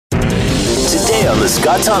Today on The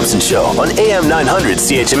Scott Thompson Show on AM 900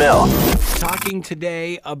 CHML. Talking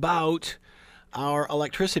today about our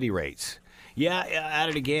electricity rates. Yeah, at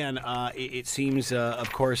it again. It seems,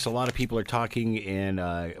 of course, a lot of people are talking, and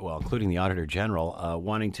including the Auditor General,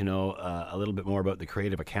 wanting to know a little bit more about the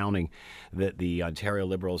creative accounting that the Ontario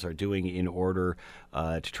Liberals are doing in order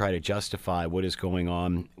to try to justify what is going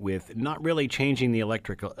on with not really changing the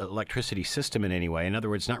electricity system in any way. In other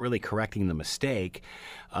words, not really correcting the mistake.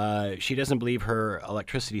 She doesn't believe her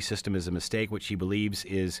electricity system is a mistake. What she believes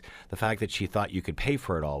is the fact that she thought you could pay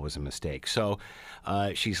for it all was a mistake. So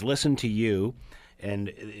she's listened to you.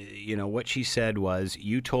 And, what she said was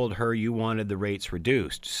you told her you wanted the rates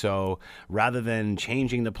reduced. So rather than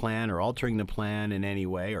changing the plan or altering the plan in any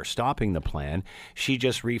way or stopping the plan, she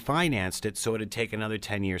just refinanced it so it would take another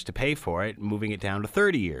 10 years to pay for it, moving it down to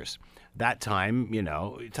 30 years. That time,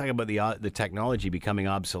 talking about the technology becoming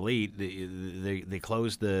obsolete, they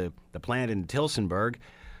closed the plant in Tilsonburg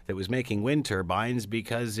that was making wind turbines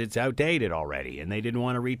because it's outdated already, and they didn't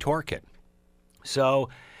want to retorque it. So...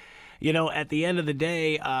 at the end of the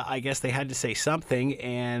day, I guess they had to say something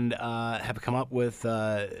and have come up with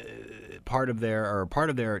part of their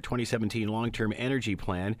 2017 long-term energy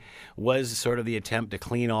plan was sort of the attempt to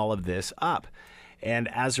clean all of this up. And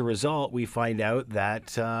as a result, we find out that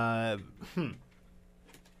the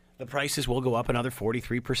prices will go up another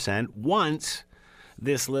 43% once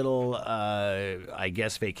this little,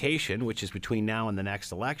 vacation, which is between now and the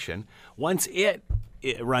next election, once it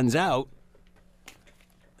runs out.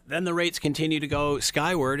 Then the rates continue to go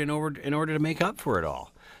skyward in order to make up for it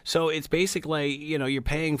all. So it's basically, you're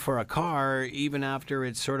paying for a car even after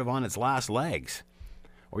it's sort of on its last legs,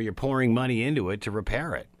 or you're pouring money into it to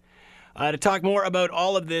repair it. To talk more about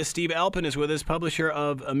all of this, Steve Alpin is with us, publisher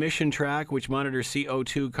of Emission Track, which monitors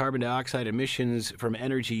CO2, carbon dioxide emissions from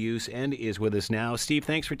energy use, and is with us now. Steve,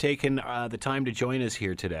 thanks for taking the time to join us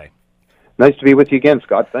here today. Nice to be with you again,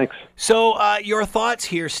 Scott. Thanks. So your thoughts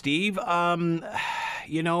here, Steve.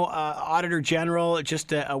 Auditor General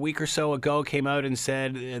just a week or so ago came out and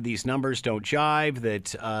said these numbers don't jive,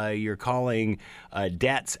 that you're calling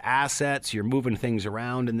debts assets. You're moving things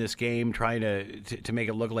around in this game, trying to make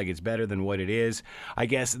it look like it's better than what it is. I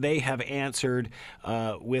guess they have answered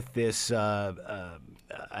with this, long-term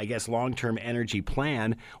energy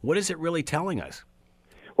plan. What is it really telling us?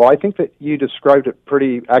 Well, I think that you described it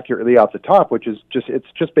pretty accurately off the top, which is it's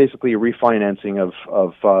just basically a refinancing of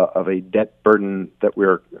a debt burden that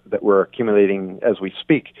we're accumulating as we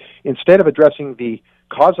speak. Instead of addressing the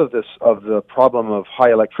cause of the problem of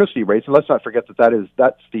high electricity rates, and let's not forget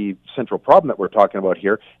that's the central problem that we're talking about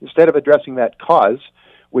here. Instead of addressing that cause,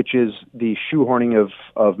 which is the shoehorning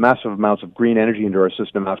of massive amounts of green energy into our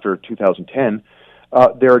system after 2010.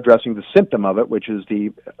 They're addressing the symptom of it, which is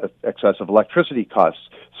the excessive electricity costs.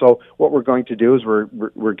 So what we're going to do is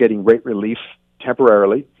we're getting rate relief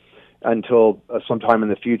temporarily until sometime in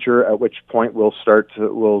the future, at which point we'll start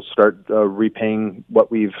repaying what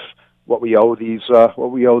we owe these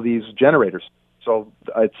generators. So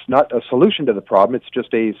it's not a solution to the problem; it's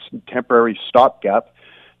just a temporary stopgap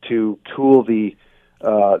to cool the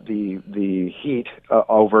heat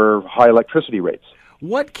over high electricity rates.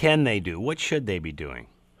 What can they do? What should they be doing?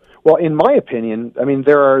 Well, in my opinion, I mean,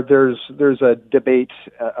 there's a debate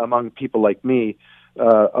among people like me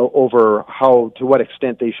over to what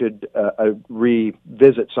extent they should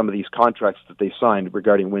revisit some of these contracts that they signed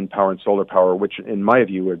regarding wind power and solar power, which, in my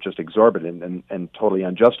view, are just exorbitant and totally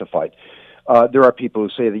unjustified. There are people who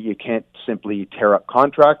say that you can't simply tear up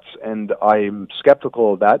contracts, and I'm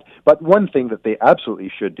skeptical of that. But one thing that they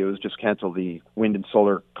absolutely should do is just cancel the wind and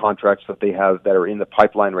solar contracts that they have that are in the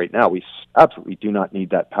pipeline right now. We absolutely do not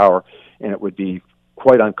need that power, and it would be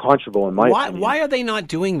quite unconscionable in my opinion. Why are they not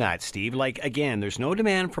doing that, Steve? Like, again, there's no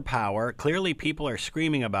demand for power. Clearly, people are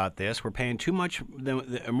screaming about this. We're paying too much,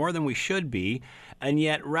 more than we should be. And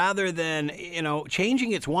yet, rather than,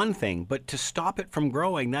 changing it's one thing, but to stop it from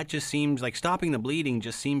growing, that just seems like stopping the bleeding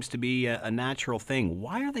just seems to be a natural thing.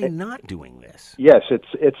 Why are they not doing this? Yes,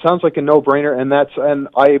 it sounds like a no-brainer, and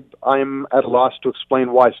I'm at a loss to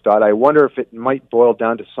explain why, Scott. I wonder if it might boil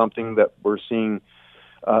down to something that we're seeing,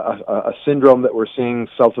 a syndrome that we're seeing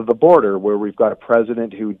south of the border, where we've got a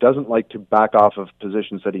president who doesn't like to back off of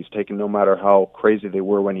positions that he's taken, no matter how crazy they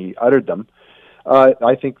were when he uttered them.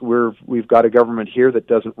 I think we've got a government here that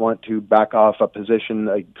doesn't want to back off a position,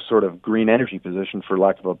 a sort of green energy position, for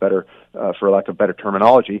lack of better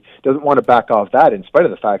terminology. Doesn't want to back off that, in spite of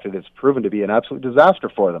the fact that it's proven to be an absolute disaster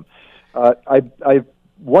for them. I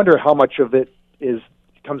wonder how much of it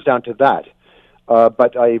comes down to that.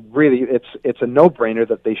 But it's a no-brainer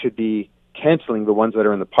that they should be canceling the ones that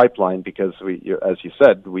are in the pipeline because as you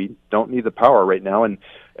said, we don't need the power right now, and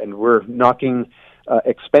we're knocking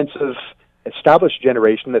expensive established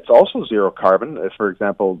generation that's also zero carbon, for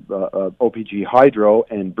example, OPG Hydro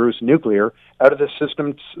and Bruce Nuclear, out of the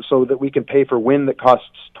system so that we can pay for wind that costs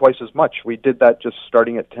twice as much. We did that just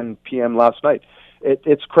starting at 10 p.m. last night.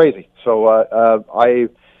 It's crazy. So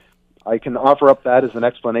I can offer up that as an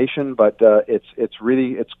explanation, but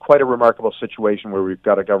it's quite a remarkable situation where we've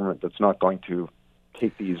got a government that's not going to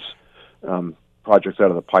take these projects out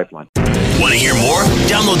of the pipeline. Want to hear more?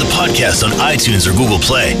 Download the podcast on iTunes or Google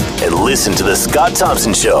Play and listen to The Scott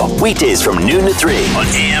Thompson Show weekdays from noon to 3 on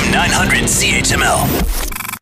AM 900 CHML.